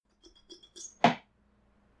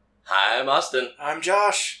Hi, I'm Austin. I'm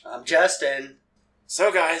Josh. I'm Justin. So,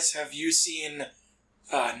 guys, have you seen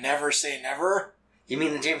Never Say Never? You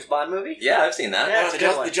mean the James Bond movie? Yeah, I've seen that. Yeah. No, That's a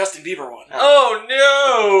good one. the Justin Bieber one.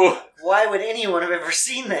 Oh, Why would anyone have ever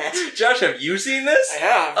seen that? no! Josh, have you seen this? I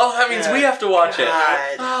have. Oh, that means Yeah. we have to watch it.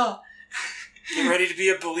 God. Get ready to be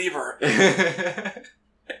a believer.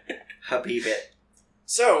 Habib it.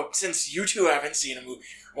 So, since you two haven't seen a movie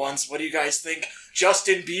once, what do you guys think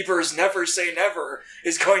Justin Bieber's Never Say Never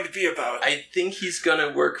is going to be about? I think he's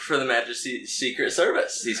gonna work for the Majesty's Secret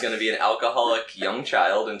Service. He's gonna be an alcoholic young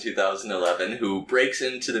child in 2011 who breaks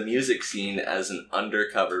into the music scene as an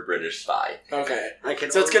undercover British spy. Okay. I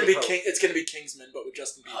can So it's gonna only be hope. It's gonna be Kingsman, but with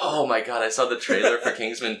Justin Bieber. Oh my god, I saw the trailer for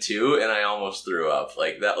Kingsman 2 and I almost threw up.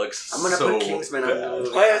 Like, that looks I'm gonna so put Kingsman on bad. the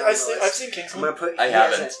movie. I've seen I'm Kingsman. gonna put. I he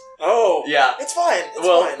haven't. hasn't. Oh. Yeah. It's fine. It's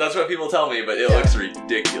Well, fine. that's what people tell me, but it Yeah. looks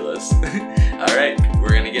ridiculous. Alright,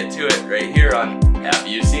 we're gonna get to it right here on Have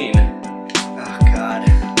You Seen? Oh God.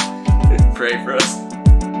 Pray for us.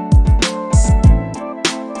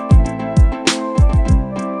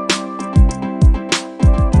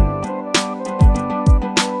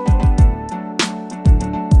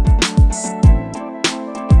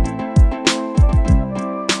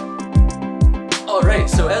 Alright,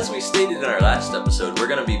 so as we stated in our last episode, we're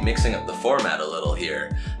gonna be mixing up the format a little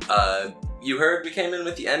here. You heard we came in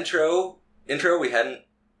with the intro. We hadn't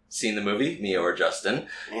seen the movie, me or Justin.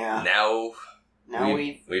 Yeah. Now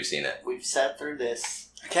we've seen it. sat through this.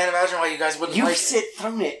 I can't imagine why you guys wouldn't You've like it. sit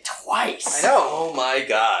through it twice. I know. Oh my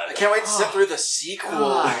god. I can't wait to sit through the sequel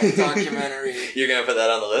God. documentary. You're gonna put that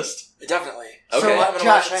on the list? Definitely. Okay. So, I'm gonna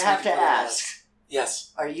Josh, watch I it have so to we can ask: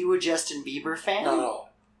 Yes. are you a Justin Bieber fan? Not at all.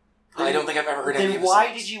 I don't think I've ever heard any Then of his why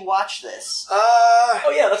songs. did you watch this?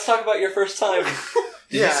 Oh yeah, let's talk about your first time.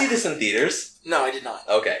 Did Yeah. you see this in theaters? No, I did not.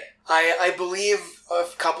 Okay. I believe a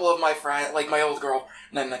couple of my friends, like my old girl,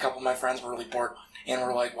 and then a couple of my friends were really bored, and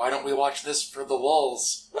were like, why don't we watch this for the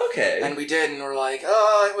lulz? Okay. And we did, and we're like,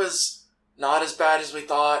 oh, it was not as bad as we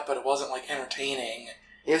thought, but it wasn't, like, entertaining.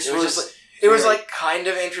 It It was like, kind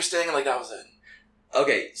of interesting, and, like, that was it.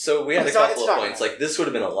 Okay, so we had a It's not- couple it's of not points. gonna- Like, this would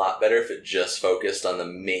have been a lot better if it just focused on the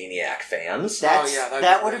Maniac fans. That's, yeah, that'd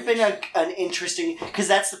that be would have great. been an interesting, because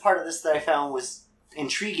that's the part of this that I found was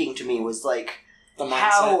intriguing to me, was like The mindset.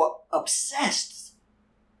 how obsessed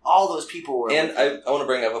all those people were. And with I it. want to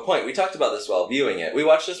bring up a point. We talked about this while viewing it. We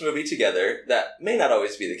watched this movie together. That may not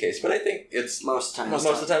always be the case, but I think it's most times. most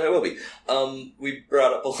of the time it will be. We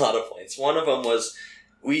brought up a lot of points. One of them was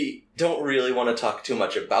we don't really want to talk too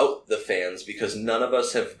much about the fans because none of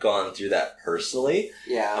us have gone through that personally.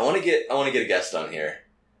 I Yeah. want to get a guest on here,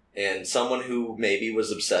 and someone who maybe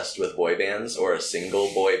was obsessed with boy bands or a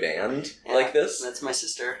single boy band Yeah, like this. That's my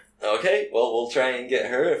sister. Okay, well we'll try and get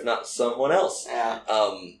her, if not someone else. Yeah.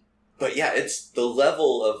 But yeah, it's the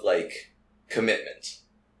level of like commitment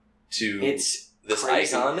to It's this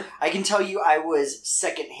crazy. icon. I can tell you I was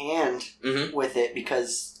secondhand Mm-hmm. with it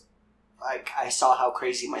because I saw how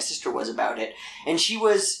crazy my sister was about it. And she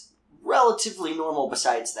was relatively normal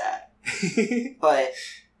besides that. But,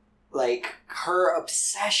 like, her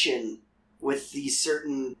obsession with these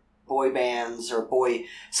certain boy bands or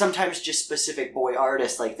sometimes just specific boy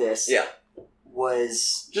artists like this Yeah,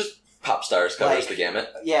 was, just pop stars covers Like- the gamut.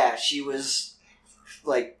 yeah, she was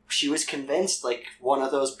convinced, like, one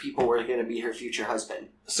of those people were going to be her future husband.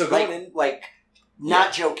 So going Like, in,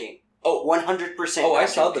 not joking. oh, 100%. oh, I not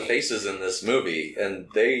saw the joking. faces in this movie, and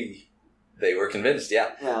they were convinced.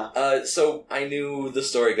 Yeah. Yeah. So I knew the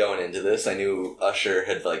story going into this. I knew Usher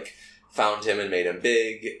had like found him and made him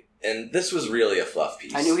big, and this was really a fluff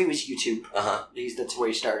piece. I knew he was YouTube. Uh-huh. That's where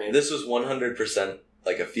he started. This was 100%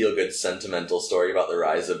 like a feel-good sentimental story about the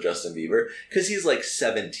rise of Justin Bieber, because he's like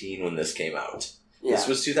 17 when this came out. yeah. This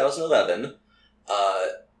was 2011.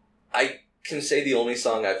 I can say the only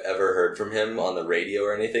song I've ever heard from him on the radio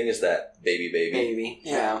or anything is that Baby Baby, Maybe.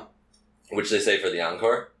 Yeah. which they say for the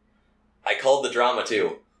encore. I called the drama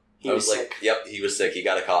too. He I was like, sick. yep, he was sick. He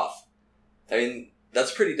got a cough. I mean,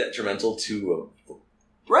 that's pretty detrimental to a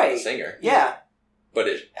Right. singer. Yeah. But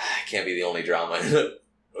it can't be the only drama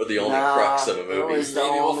or the only Nah, crux of a it movie. was- Maybe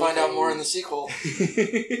we'll only find out thing- more in the sequel.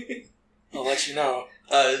 I'll let you know.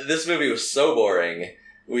 This movie was so boring.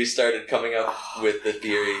 We started coming up Oh, with the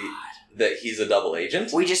theory that he's a double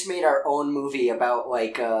agent. We just made our own movie about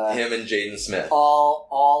like Him and Jaden Smith. all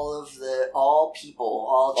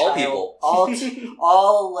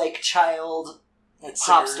like child Like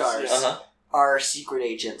Pop singers, stars. yeah. Uh-huh. are secret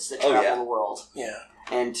agents that Oh, travel yeah. the world. Yeah.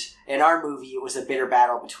 And in our movie, it was a bitter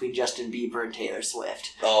battle between Justin Bieber and Taylor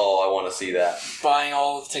Swift. Oh, I want to see that. Buying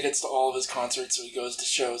all of the tickets to all of his concerts so he goes to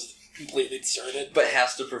shows completely deserted. But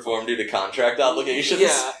has to perform due to contract obligations.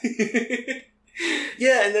 Yeah.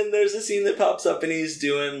 Yeah, and then there's a scene that pops up and he's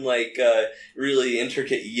doing like really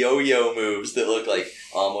intricate yo-yo moves that look like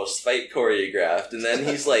almost fight choreographed, and then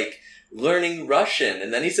he's like learning Russian,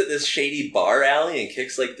 and then he's at this shady bar alley and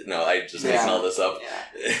kicks like no, I just made all this up.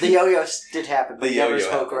 Yeah. The yo-yos did happen, but The he never yo-yo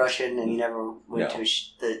spoke happened. Russian, and he never went to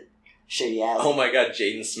the shady alley. Oh my god,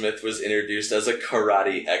 Jaden Smith was introduced as a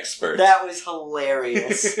karate expert. That was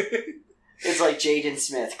hilarious. It's like Jaden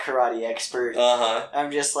Smith, karate expert. Uh-huh.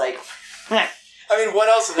 I'm just like, I mean, what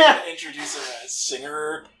else are they going to introduce him as?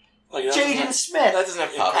 Singer? Like, Jaden Smith, that doesn't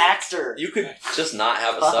have Pop. impact. actor. You could just not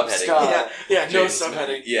have a Pop subheading. star. Yeah, no Jaden Smith.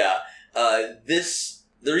 subheading. Yeah.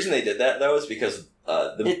 The reason they did that, though, is because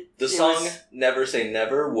the song Never Say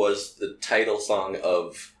Never was the title song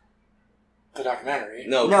of... The documentary.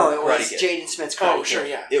 No, it was Karate Kid. Jaden Smith's Karate Oh, Kid. sure,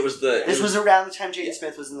 yeah. It was the... This was around the time Jaden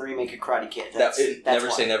Smith was in the remake of Karate Kid. That's Never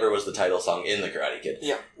why. Say Never was the title song in the Karate Kid.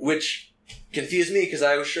 Yeah. Which confused me, because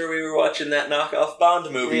I was sure we were watching that knockoff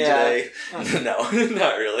Bond movie today. No,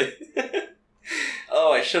 not really.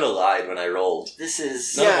 Oh, I should have lied when I rolled. This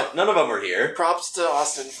is... None of them were here. Props to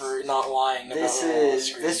Austin for not lying about it on the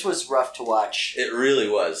screen. This was rough to watch. It really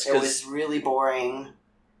was. It was really boring.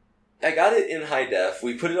 I got it in high def.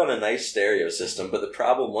 We put it on a nice stereo system, but the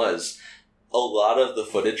problem was a lot of the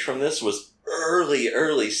footage from this was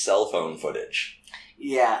early cell phone footage.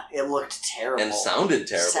 Yeah, it looked terrible. And sounded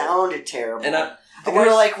terrible. Sounded terrible. And we were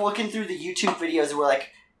like looking through the YouTube videos and we're like,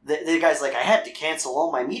 the guy's like, I had to cancel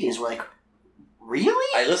all my meetings. We're like, really?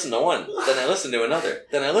 I listened to one, then I listened to another,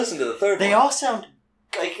 then I listened to the third They one. all sound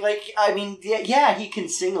like I mean, yeah, he can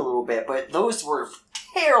sing a little bit, but those were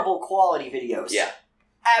terrible quality videos. Yeah.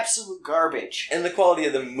 Absolute garbage. And the quality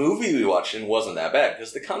of the movie we watched in wasn't that bad,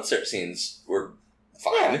 because the concert scenes were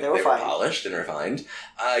fine. Yeah, they were fine. Polished and refined.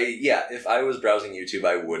 If I was browsing YouTube,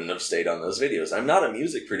 I wouldn't have stayed on those videos. I'm not a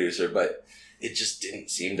music producer, but it just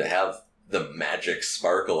didn't seem to have the magic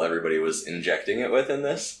sparkle everybody was injecting it with in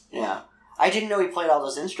this. Yeah. I didn't know he played all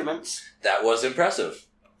those instruments. That was impressive.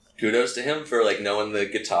 Kudos to him for knowing the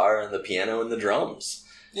guitar and the piano and the drums.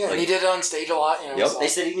 Yeah, and he did it on stage a lot. Yep. So. They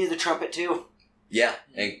said he knew the trumpet too. Yeah,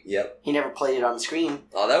 and yep. He never played it on the screen.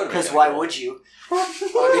 Oh, that would have been Because why cool. would you?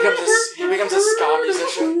 He becomes a ska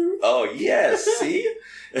musician. Oh, yes, see?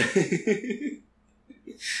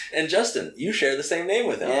 And Justin, you share the same name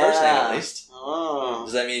with him, first name at least. Oh.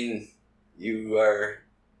 Does that mean you are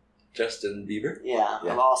Justin Bieber? Yeah,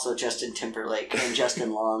 Yeah. I'm also Justin Timberlake and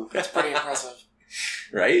Justin Long. That's pretty impressive.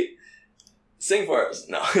 Right? Sing for us.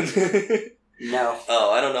 No. No.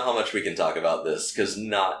 Oh, I don't know how much we can talk about this, because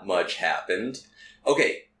not much happened.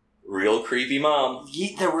 Okay, real creepy mom.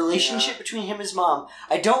 The relationship between him and his mom.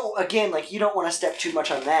 I don't. Again, you don't want to step too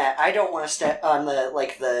much on that. I don't want to step on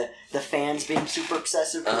the fans being super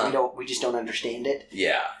obsessive because we just don't understand it.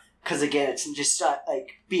 Yeah. Because again, it's just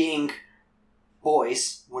being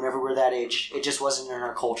boys. Whenever we're that age, it just wasn't in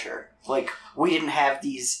our culture. We didn't have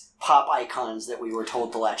these pop icons that we were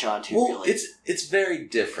told to latch on to. Well, really. it's very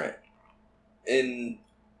different.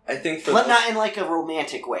 I think for but not in a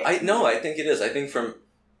romantic way. I think it is. I think from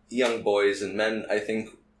young boys and men, I think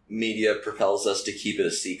media propels us to keep it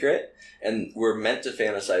a secret, and we're meant to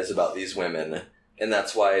fantasize about these women, and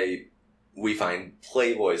that's why we find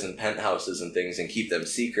Playboys and penthouses and things and keep them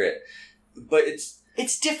secret. But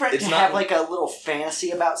it's different it's to not- have a little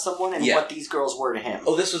fantasy about someone and what these girls were to him.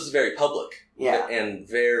 oh, this was very public, Yeah. and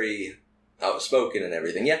very outspoken and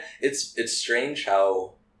everything. Yeah, it's strange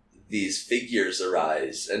how these figures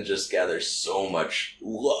arise and just gather so much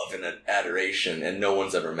love and adoration, and no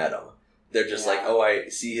one's ever met them. They're just like, oh, I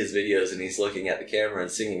see his videos and he's looking at the camera and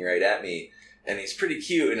singing right at me, and he's pretty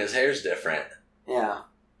cute and his hair's different. Yeah.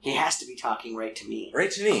 He has to be talking right to me. Right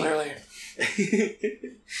to me. Clearly.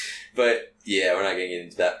 But, yeah, we're not going to get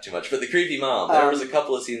into that too much. But the creepy mom, there was a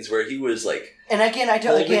couple of scenes where he was, And again,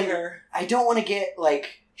 holding her. I don't want to get,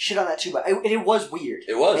 shit on that too, but it was weird.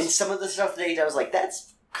 It was. And some of the stuff that he did, I was like,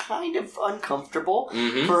 that's kind of uncomfortable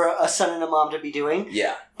Mm-hmm. for a son and a mom to be doing.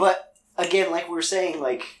 Yeah. But, again, like we were saying,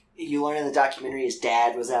 you learn in the documentary his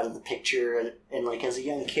dad was out of the picture, and as a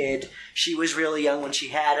young kid, she was really young when she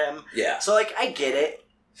had him. Yeah. So, I get it.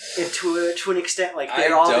 And to an extent,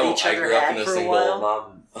 they're all that each I other grew up had in a for a single while.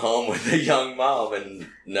 mom home with a young mom, and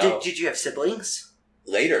no. Did you have siblings?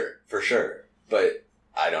 Later, for sure. But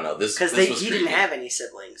I don't know. Because Because he didn't have any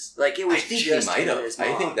siblings. It was I think just he might him have. and his mom.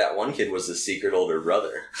 I think that one kid was his secret older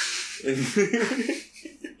brother.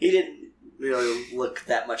 He didn't really look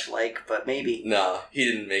that much but maybe. No, he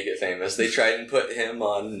didn't make it famous. They tried and put him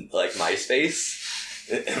on MySpace.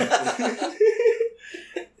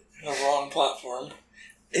 The wrong platform.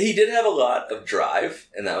 He did have a lot of drive,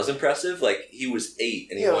 and that was impressive. Like, he was 8,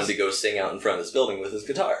 and he wanted to go sing out in front of this building with his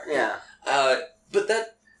guitar. Yeah. But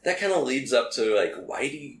that kind of leads up to, like, why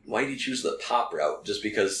do you choose the pop route? Just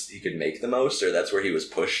because he could make the most, or that's where he was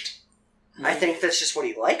pushed? I think that's just what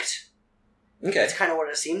he liked. Okay. That's kind of what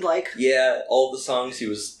it seemed like. Yeah, all the songs he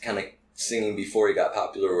was kind of singing before he got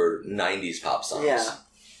popular were 90s pop songs. Yeah.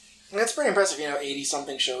 That's pretty impressive,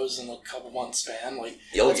 80-something shows in a couple months span. Like,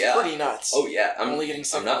 Oh, that's yeah. pretty nuts. Oh, yeah. I'm only getting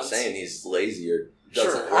 6 I'm not months. saying he's lazy or doesn't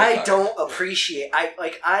Sure. work I hard. don't appreciate.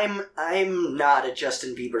 I'm not a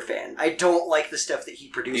Justin Bieber fan. I don't like the stuff that he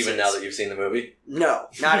produces. Even now that you've seen the movie? No,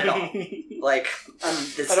 not at all. Like,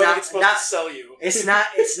 it's I don't not. think it's supposed not to sell you. it's not.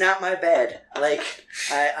 It's not my bed. Like,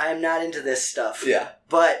 I'm not into this stuff. Yeah.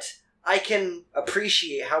 But I can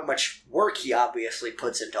appreciate how much work he obviously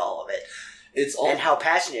puts into all of it, It's all... and how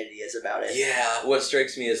passionate he is about it. Yeah, what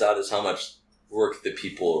strikes me as odd is how much work the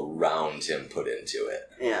people around him put into it.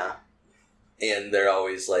 Yeah. And they're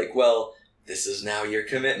always like, well, this is now your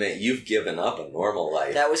commitment. You've given up a normal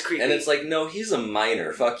life. That was creepy. And it's like, no, he's a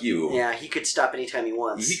minor. Fuck you. Yeah, he could stop anytime he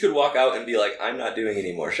wants. He could walk out and be like, I'm not doing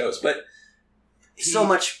any more shows. But So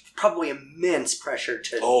much, probably immense pressure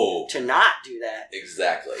to not do that.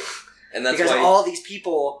 Exactly. And that's Because why all these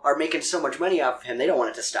people are making so much money off of him, they don't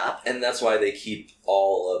want it to stop. and that's why they keep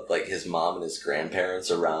all of like his mom and his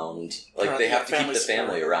grandparents around. Like they have to keep the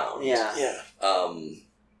family around. Yeah. Yeah.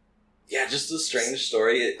 Yeah, just a strange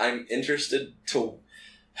story. I'm interested to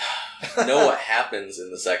know what happens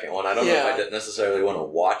in the second one. I don't know if I necessarily want to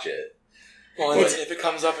watch it. Well, if it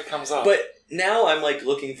comes up, it comes up. But now I'm like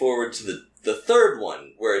looking forward to the third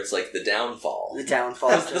one where it's like the downfall. The downfall.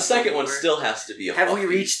 Because the second one still has to be a Have we fluffy-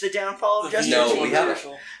 reached the downfall of Justin? No, VH1 we haven't.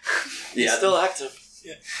 commercial. Yeah, He's still active.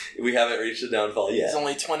 we haven't reached the downfall yet. He's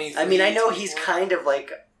only 20. I mean, I know he's kind of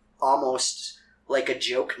like almost like a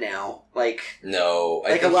joke now. Like, No, I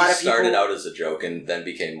Like, think a lot he of started people- out as a joke and then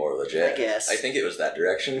became more legit. I guess. I think it was that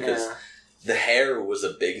direction because yeah. the hair was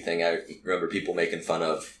a big thing. I remember people making fun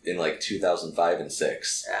of in like 2005 and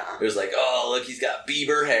 6. Yeah. It was like, oh, look, he's got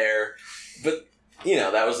Bieber hair. But, you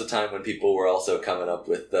know, that was the time when people were also coming up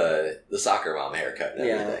with the soccer mom haircut and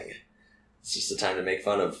Yeah. everything. It's just a time to make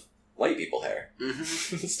fun of white people hair.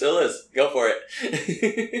 Mm-hmm. It still is. Go for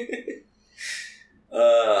it.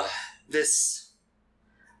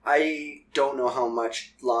 I don't know how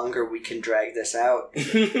much longer we can drag this out. I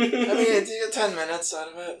mean, you get 10 minutes out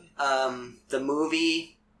of it. The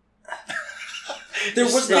movie. there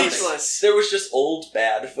was Speechless. nothing. There was just old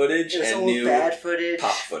bad footage There's and old new bad footage.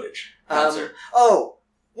 pop footage. Concert.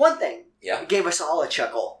 One thing. Yeah. It gave us all a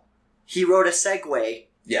chuckle. He wrote a segue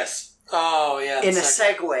Yes. Oh, yeah. in a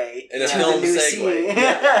segue In a to film the new segue. scene.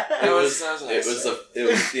 Yeah. That was a nice It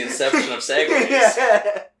was the inception of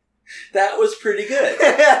segues. That was pretty good.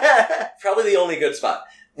 Probably the only good spot.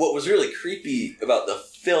 What was really creepy about the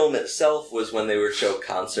film itself was when they would show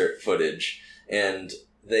concert footage and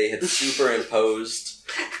they had superimposed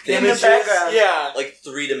In the images, background. Yeah. like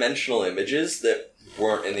 3-dimensional images that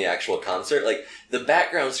weren't in the actual concert. Like the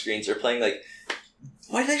background screens are playing like,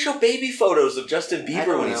 why do they show baby photos of Justin I Bieber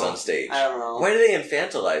don't when he's know. on stage? I don't know. Why do they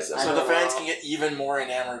infantilize them? I So don't the fans know. can get even more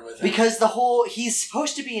enamored with him. Because he's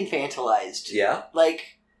supposed to be infantilized. Yeah?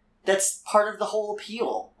 Like, that's part of the whole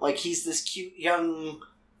appeal. Like, he's this cute young,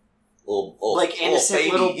 like innocent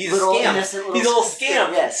little little, baby. He's little a scamp. innocent little He's a little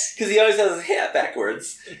scamp. Yes. Because he always has his hat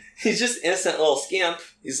backwards. He's just innocent little scamp.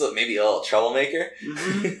 He's maybe a little troublemaker.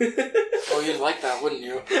 Mhm. Oh, you'd like that, wouldn't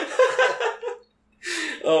you?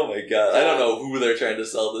 Oh my god. I don't know who they're trying to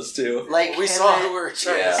sell this to. Like, We and saw that, who we were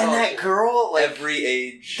trying Yeah. to sell and it that to. girl, like, Every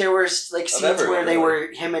age. there was like scenes everyone, where they really.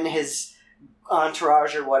 were him and his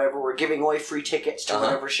entourage or whatever were giving away free tickets to Uh-huh.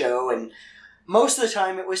 whatever show, and most of the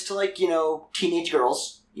time it was to like teenage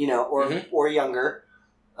girls, or Mhm. or younger.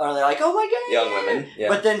 Or they're like, oh my god, Young women. Yeah.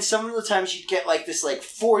 But then some of the times you'd get like this like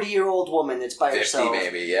 40-year-old woman that's by 50 herself,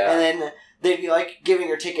 maybe, yeah. and then they'd be like giving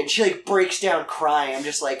her ticket. And she like breaks down crying. I'm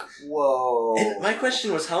just like, whoa. And my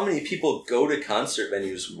question was, how many people go to concert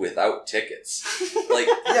venues without tickets? Like,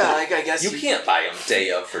 Yeah, like, I guess you can't buy them day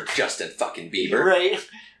of for Justin fucking Bieber. Right.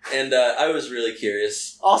 And I was really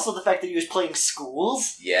curious. Also, the fact that he was playing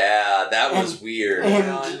schools Yeah, that was weird.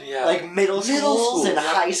 and Yeah. like middle schools schools, and yeah.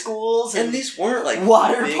 high schools And these weren't like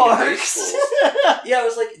water big high parks. schools. Yeah, I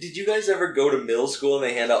was like, did you guys ever go to middle school and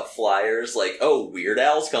they hand out flyers like, oh, Weird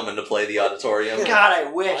Al's coming to play the auditorium? God, I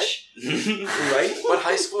wish. Right? What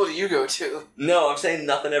high school do you go to? No, I'm saying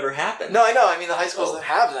nothing ever happened. No, I know. I mean, the high schools that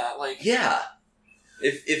have that, like... Yeah.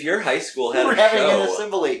 If your high school had We're a having an show,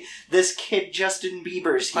 assembly. This kid Justin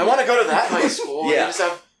Bieber's here. I want to go to that high school. Yeah. And just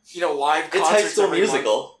have, live it's concerts High School every month.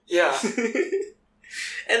 Musical. Yeah.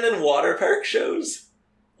 And then water park shows.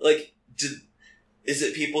 Like, is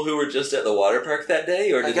it people who were just at the water park that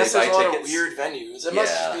day, or I did guess they buy there's a lot tickets? of weird venues. It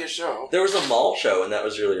must Yeah. just be a show. There was a mall show, and that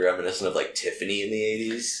was really reminiscent of like Tiffany in the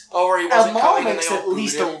 80s. Oh, where he A wasn't mall coming and makes they all at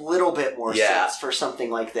least booed a him. little bit more Yeah. sense for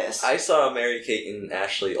something like this. I saw Mary-Kate and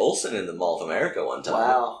Ashley Olsen in the Mall of America one time.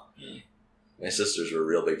 Wow. My sisters were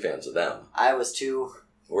real big fans of them. I was too.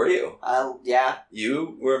 Were you? Yeah.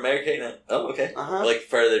 You were Mary-Kate and... Oh, okay. Uh-huh. Like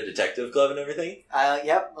part of their detective club and everything?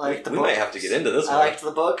 Yep. I liked the We books. might have to get into this I one. liked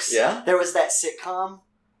the books. Yeah? There was that sitcom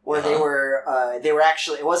where they were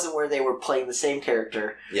actually, it wasn't where they were playing the same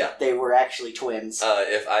character. Yeah. They were actually twins.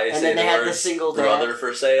 If I And say then the they had the words single dad. Brother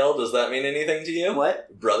for Sale, does that mean anything to you?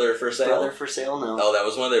 What? Brother for Sale? Brother for Sale? No. Oh, that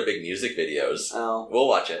was one of their big music videos. Oh. We'll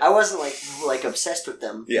watch it. I wasn't like obsessed with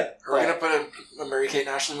them. Yeah. Are we going to put a Mary-Kate and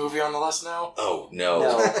Ashley movie on the list now? Oh, no.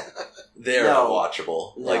 No. They're No.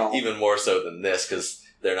 unwatchable. No. Like, even more so than this, because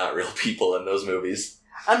they're not real people in those movies.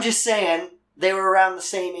 I'm just saying, they were around the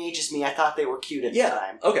same age as me. I thought they were cute at the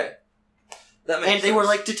time. Okay. That makes And they sense. were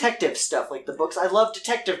like detective stuff, like the books. I love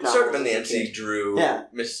detective novels. sort of a as Nancy kid. Drew, Yeah.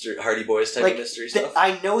 Mr. Hardy Boys type Like, of mystery stuff.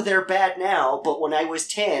 I know they're bad now, but when I was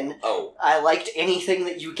 10, Oh, I liked anything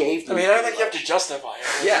that you gave me. I mean, I don't think you have to justify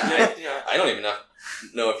it. Yeah. Yeah. I don't even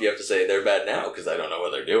know if you have to say they're bad now, because I don't know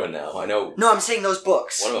what they're doing now. I know No, I'm saying those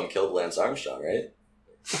books. one of them killed Lance Armstrong, right?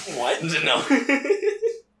 What? No.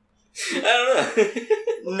 I don't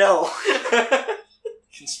know. No.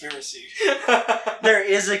 Conspiracy. There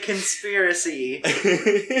is a conspiracy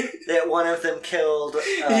that one of them killed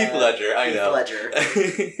Heath Ledger, I Heath know. Ledger.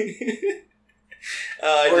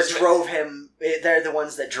 I Drove him. They're the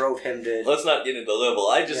ones that drove him to. Let's not get into Libel.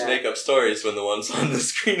 I just Yeah. make up stories when the ones on the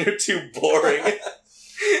screen are too boring.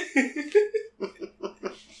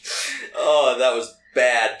 Oh, that was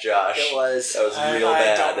bad, Josh. It was. That was I- real I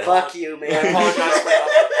bad. don't- Fuck you, I man. apologize for that.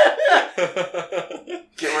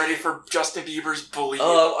 Get ready for Justin Bieber's bully.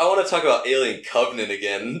 Oh, I want to talk about Alien Covenant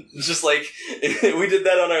again. Just like we did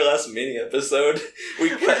that on our last mini episode.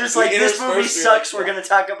 We're just like, this movie sucks. We're gonna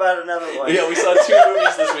talk about another one. Yeah, we saw 2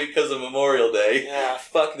 movies this week because of Memorial Day. Yeah.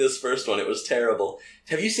 Fuck this first one. It was terrible.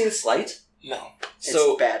 Have you seen Slight? No. It's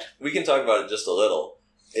So bad. we can talk about it just a little.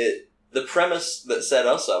 The premise that set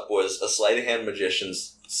us up was a sleight of hand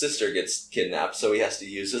magician's sister gets kidnapped, so he has to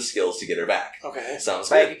use his skills to get her back. Okay. Sounds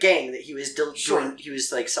By good. a gang that he was Sure. he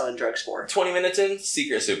was like selling drugs for. 20 minutes in,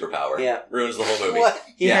 secret superpower. Yeah. Ruins the whole movie. What?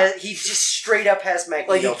 He just straight up has Like,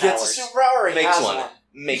 Magneto he gets powers. a superpower or he Makes has one. one?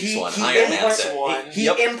 Makes He- one. he Iron Man implants said. one. He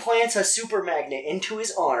Yep. implants a super magnet into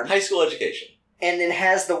his arm High school education. and then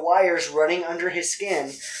has the wires running under his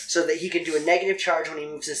skin so that he can do a negative charge when he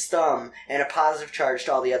moves his thumb and a positive charge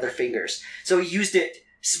to all the other fingers. So he used it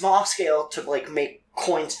small scale to like make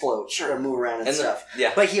coins float or move around and stuff.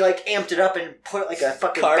 Yeah. But he like amped it up and put like a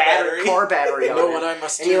fucking Car car battery I on know it. what I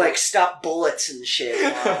must And he do. like stopped bullets and shit.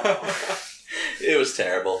 Wow. It was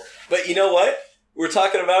terrible. But you know what? We're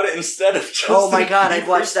talking about it instead of just Oh my god, I'd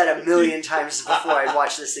watched that a million times before I'd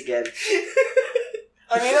watch this again.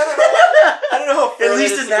 I mean, I don't know how fair At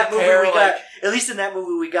least it is in to that movie compare, we like, got. At least in that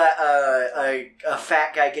movie we got a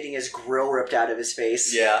fat guy getting his grill ripped out of his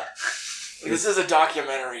face. Yeah. This is a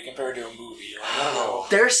documentary compared to a movie. Like, I don't know.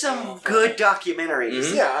 There's some good documentaries.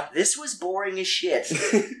 Mhm. Yeah, This was boring as shit.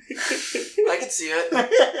 I can see it.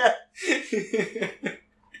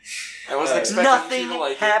 I wasn't expecting Nothing you to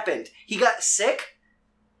like it. happened. He got sick,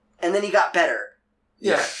 and then he got better.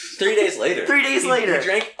 Yeah. 3 days later. 3 days later. He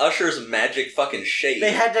drank Usher's magic fucking shade.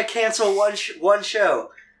 They had to cancel one show.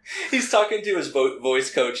 He's talking to his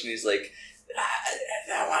voice coach and he's like,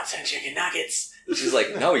 I want some chicken nuggets. And she's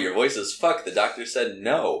like, no, your voice is fucked. The doctor said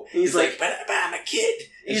no. He's like, but I'm a kid.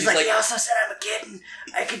 And He's she's like, he also said I'm a kid and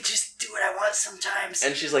I could just do what I want sometimes.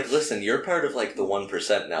 and she's like, listen, you're part of like the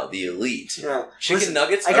 1% now, the elite. No. Chicken Listen,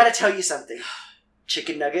 nuggets, I gotta tell you something.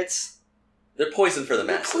 Chicken nuggets? they're poison for the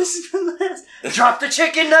masses. Drop the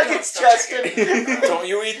chicken nuggets, Justin! Don't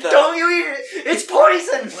you eat that. Don't you eat it! It's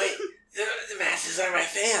poison! Wait, the masses are my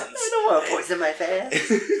fans. I don't want to poison my fans.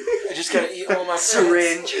 I just gotta eat all my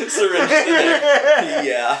Syringe. Syringe to there.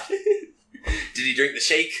 Yeah. Did he drink the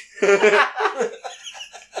shake?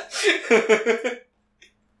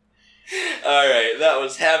 Alright, that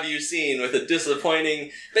was Have You Seen with a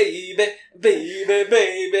disappointing baby.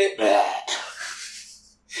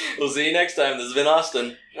 We'll see you next time. This has been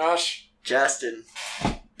Austin. Josh. Justin.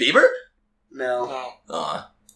 Bieber? No. No. Aw.